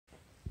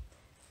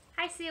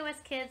Hi COS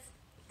kids.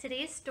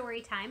 Today's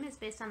story time is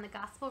based on the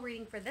gospel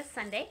reading for this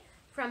Sunday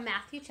from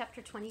Matthew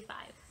chapter 25.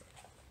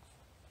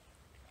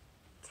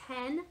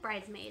 10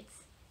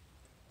 bridesmaids.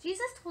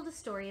 Jesus told a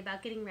story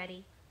about getting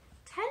ready.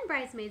 10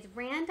 bridesmaids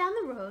ran down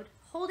the road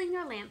holding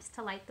their lamps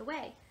to light the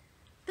way.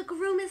 "The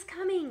groom is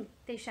coming,"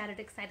 they shouted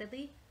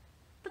excitedly.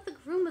 But the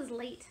groom was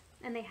late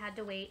and they had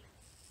to wait.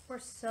 "We're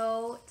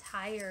so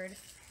tired,"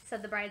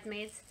 said the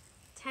bridesmaids.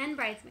 10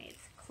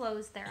 bridesmaids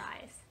closed their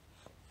eyes.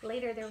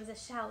 Later there was a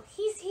shout,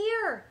 "He's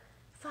here!"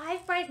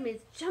 5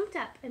 bridesmaids jumped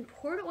up and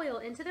poured oil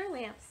into their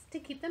lamps to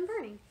keep them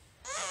burning.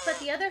 But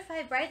the other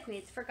 5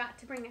 bridesmaids forgot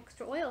to bring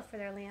extra oil for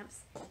their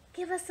lamps.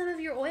 "Give us some of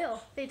your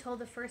oil," they told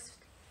the first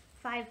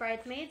 5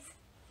 bridesmaids.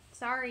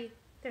 "Sorry,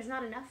 there's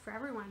not enough for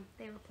everyone,"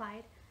 they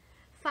replied.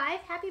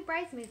 5 happy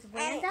bridesmaids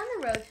ran down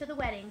the road to the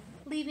wedding,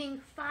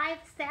 leaving 5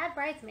 sad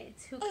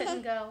bridesmaids who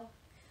couldn't go.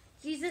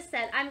 Jesus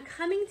said, "I'm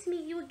coming to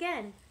meet you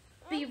again.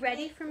 Be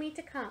ready for me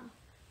to come,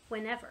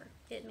 whenever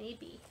it may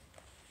be."